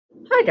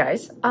Hi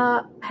guys,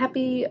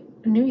 happy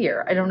new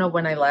year. I don't know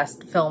when I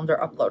last filmed or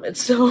uploaded,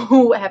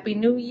 so happy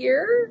new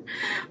year,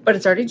 but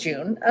it's already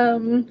June.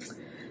 You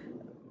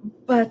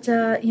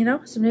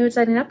know, some new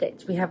exciting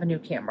updates. We have a new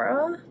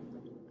camera,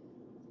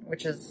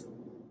 which is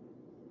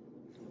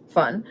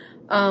fun.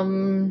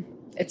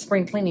 It's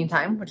spring cleaning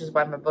time, which is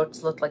why my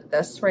books look like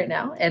this right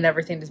now, and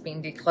everything is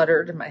being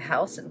decluttered in my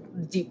house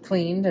and deep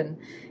cleaned, and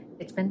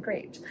it's been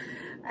great.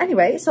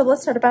 Anyway, so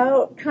let's talk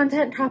about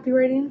content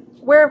copywriting.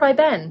 Where have I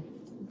been?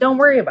 Don't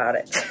worry about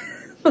it.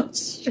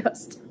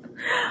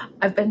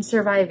 I've been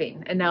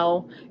surviving, and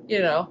now, you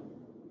know,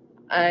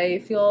 I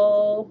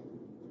feel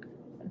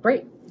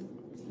great,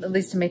 at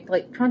least to make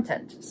like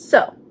content.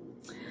 So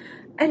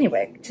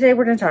anyway, today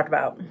we're going to talk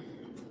about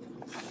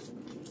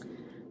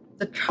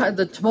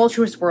the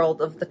tumultuous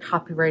world of the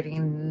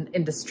copywriting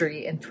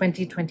industry in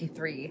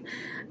 2023.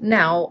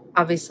 Now,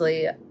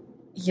 obviously,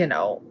 you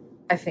know,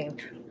 I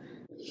think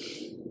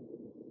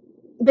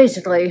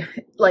basically,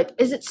 like,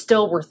 is it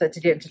still worth it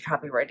to get into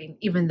copywriting,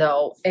 even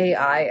though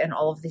AI and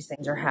all of these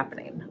things are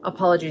happening?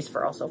 Apologies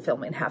for also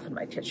filming half in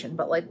my kitchen,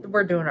 but like,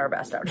 we're doing our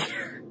best out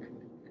here.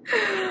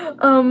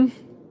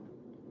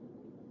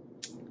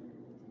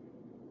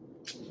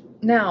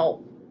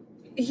 Now,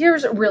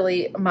 here's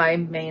really my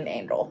main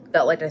angle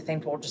that, like, I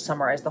think will just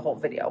summarize the whole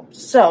video.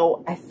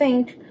 So I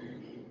think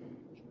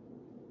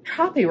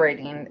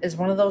copywriting is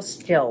one of those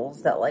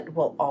skills that like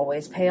will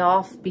always pay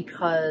off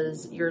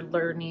because you're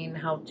learning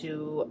how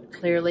to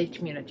clearly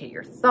communicate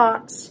your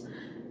thoughts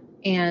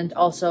and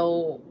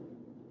also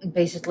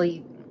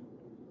basically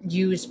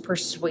use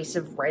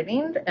persuasive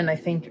writing. And I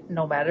think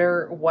no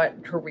matter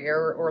what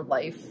career or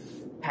life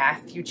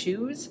path you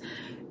choose,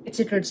 it's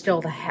a good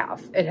skill to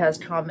have. It has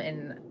come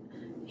in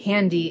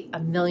handy a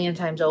million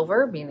times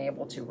over, being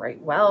able to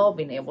write well,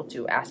 being able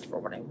to ask for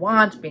what I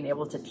want, being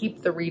able to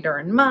keep the reader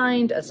in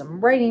mind as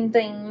I'm writing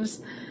things.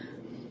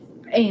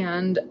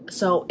 And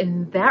so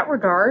in that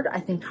regard, I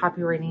think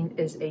copywriting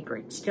is a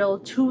great skill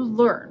to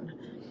learn.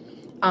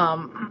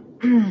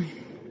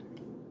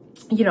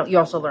 You know, you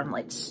also learn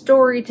like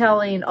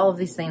storytelling, all of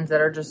these things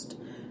that are just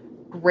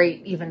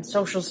great, even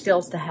social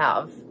skills to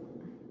have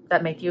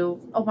that make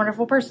you a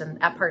wonderful person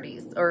at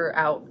parties or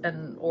out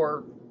and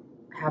or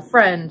have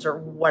friends or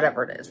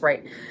whatever it is,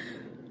 right?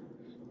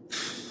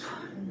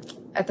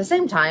 At the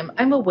same time,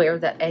 I'm aware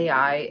that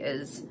AI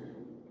is,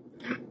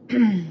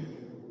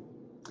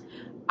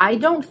 I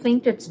don't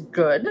think it's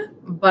good,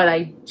 but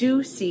I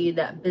do see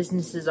that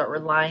businesses are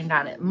relying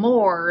on it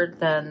more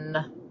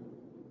than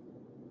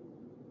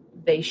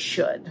they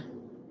should,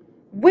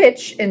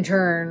 which in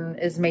turn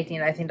is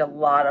making, I think, a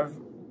lot of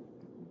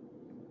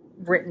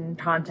written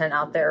content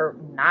out there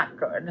not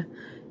good.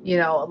 You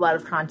know, a lot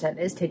of content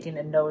is taking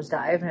a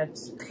nosedive, and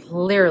it's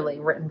clearly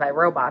written by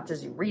robots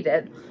as you read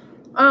it.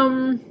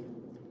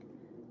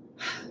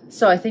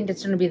 So I think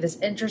it's going to be this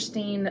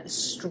interesting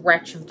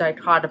stretch of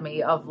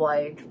dichotomy of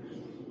like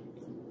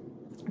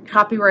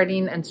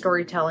copywriting and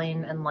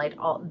storytelling, and like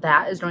all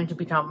that is going to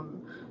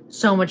become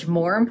so much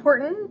more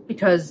important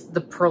because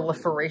the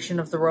proliferation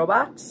of the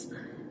robots.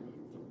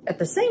 At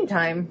the same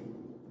time,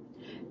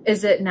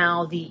 is it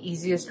now the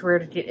easiest career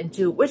to get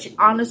into? Which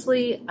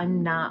honestly,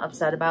 I'm not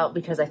upset about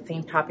because I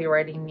think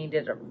copywriting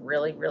needed a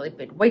really, really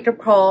big wake-up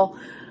call.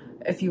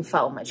 If you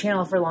follow my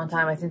channel for a long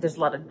time, I think there's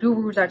a lot of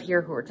gurus out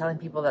here who are telling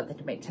people that they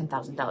can make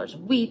 $10,000 a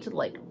week,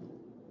 like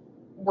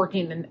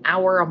working an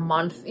hour a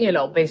month, you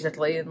know,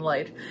 basically, and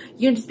like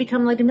you can just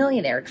become like a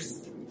millionaire.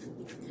 Just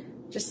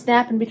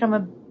snap and become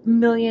a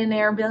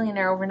millionaire,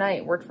 billionaire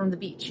overnight, work from the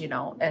beach, you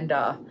know. And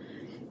I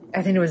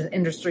think it was an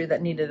industry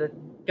that needed a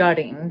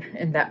gutting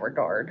in that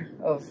regard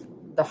of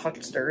the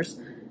hucksters.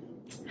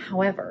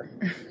 However,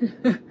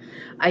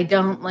 I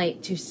don't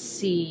like to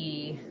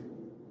see,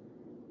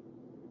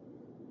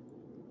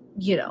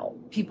 you know,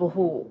 people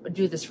who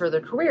do this for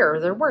their career or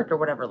their work or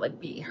whatever, like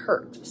be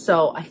hurt.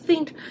 So I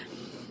think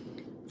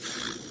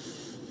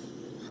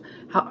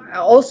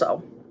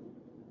also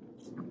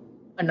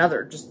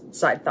another just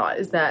side thought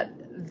is that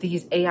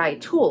these AI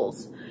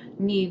tools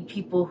need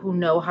people who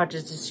know how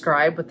to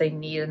describe what they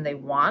need and they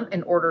want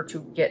in order to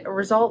get a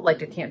result. Like,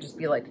 it can't just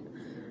be like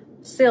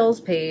sales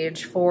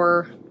page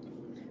for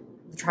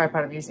the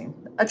tripod I'm using,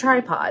 a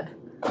tripod.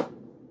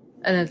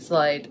 And it's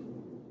like,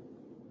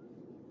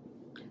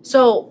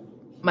 so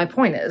my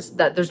point is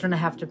that there's going to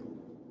have to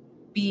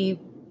be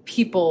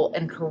people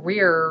and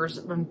careers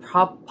and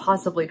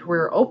possibly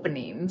career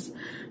openings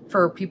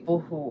for people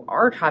who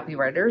are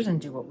copywriters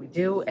and do what we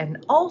do,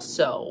 and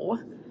also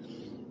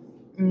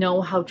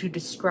know how to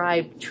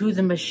describe to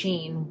the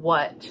machine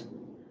what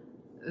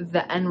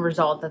the end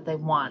result that they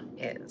want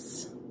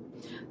is.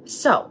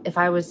 So if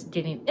I was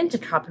getting into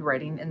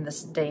copywriting in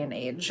this day and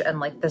age, and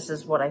like this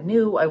is what I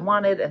knew I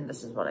wanted, and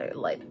this is what I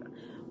like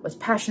was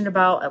passionate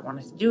about, I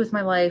wanted to do with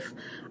my life,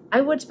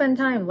 I would spend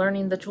time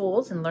learning the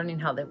tools and learning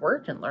how they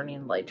work and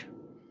learning like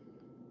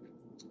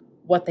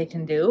what they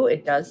can do.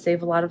 It does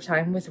save a lot of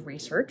time with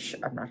research.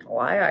 I'm not gonna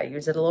lie, I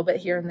use it a little bit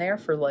here and there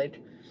for like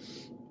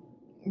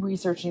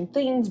researching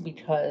things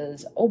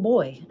because, oh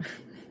boy,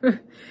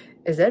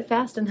 Is it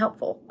fast and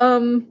helpful?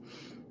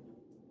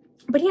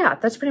 But yeah,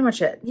 that's pretty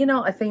much it. You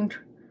know, I think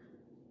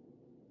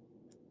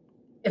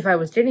if I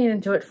was getting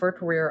into it for a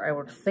career, I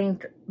would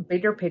think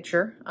bigger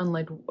picture on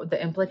like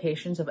the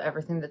implications of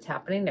everything that's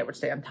happening. I would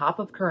stay on top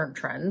of current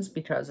trends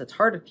because it's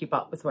hard to keep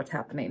up with what's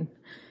happening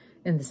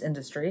in this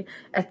industry.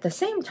 At the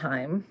same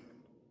time,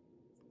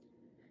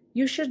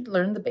 you should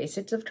learn the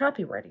basics of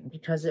copywriting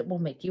because it will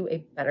make you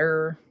a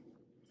better,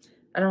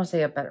 I don't want to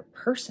say a better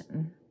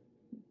person,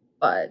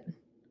 but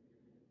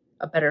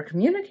a better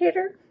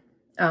communicator.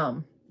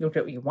 You'll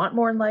get what you want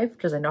more in life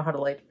because I know how to,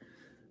 like,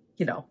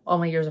 you know, all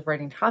my years of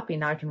writing copy,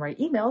 now I can write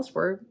emails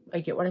where I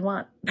get what I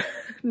want.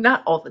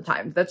 Not all the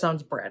time. That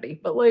sounds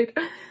bratty, but like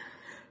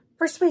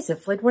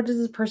persuasive. Like, what does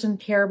this person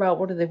care about?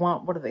 What do they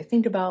want? What do they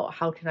think about?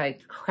 How can I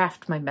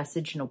craft my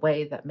message in a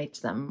way that makes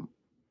them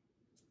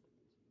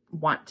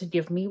want to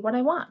give me what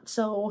I want?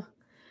 So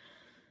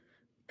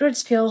good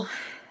skill,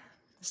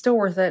 still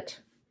worth it.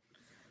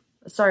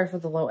 Sorry for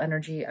the low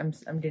energy.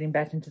 I'm getting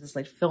back into this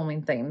like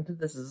filming thing.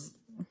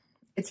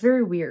 It's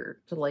very weird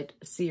to like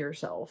see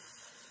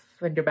yourself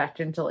when you're back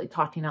into like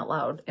talking out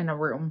loud in a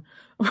room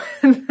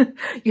when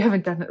you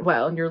haven't done it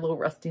well and you're a little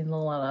rusty and a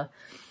little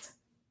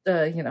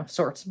you know,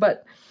 sorts.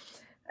 But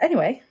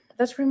anyway,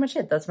 that's pretty much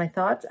it. That's my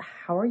thoughts.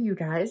 How are you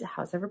guys?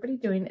 How's everybody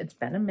doing? It's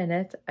been a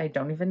minute. I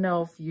don't even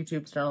know if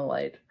YouTube's gonna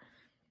like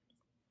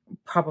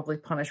probably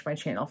punish my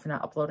channel for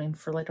not uploading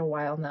for like a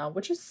while now,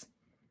 which is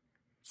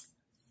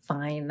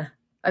fine.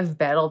 I've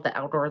battled the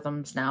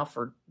algorithms now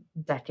for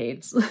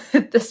decades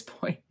at this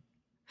point.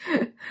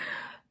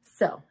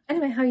 So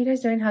anyway, how are you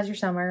guys doing? How's your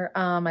summer?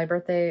 My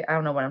birthday, I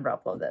don't know when I'm gonna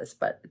upload this,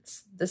 but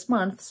it's this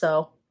month,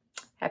 so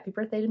happy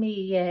birthday to me.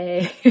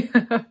 Yay.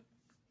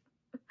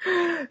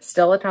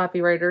 Still a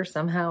copywriter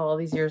somehow all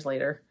these years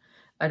later.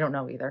 I don't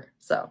know either.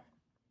 So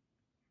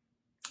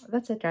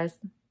that's it, guys.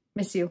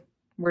 Miss you.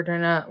 We're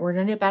gonna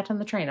get back on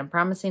the train. I'm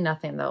promising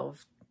nothing though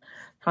of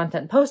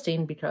content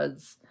posting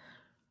because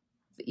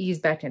ease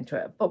back into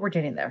it, but we're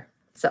getting there.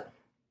 So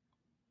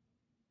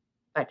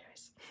bye,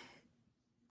 guys.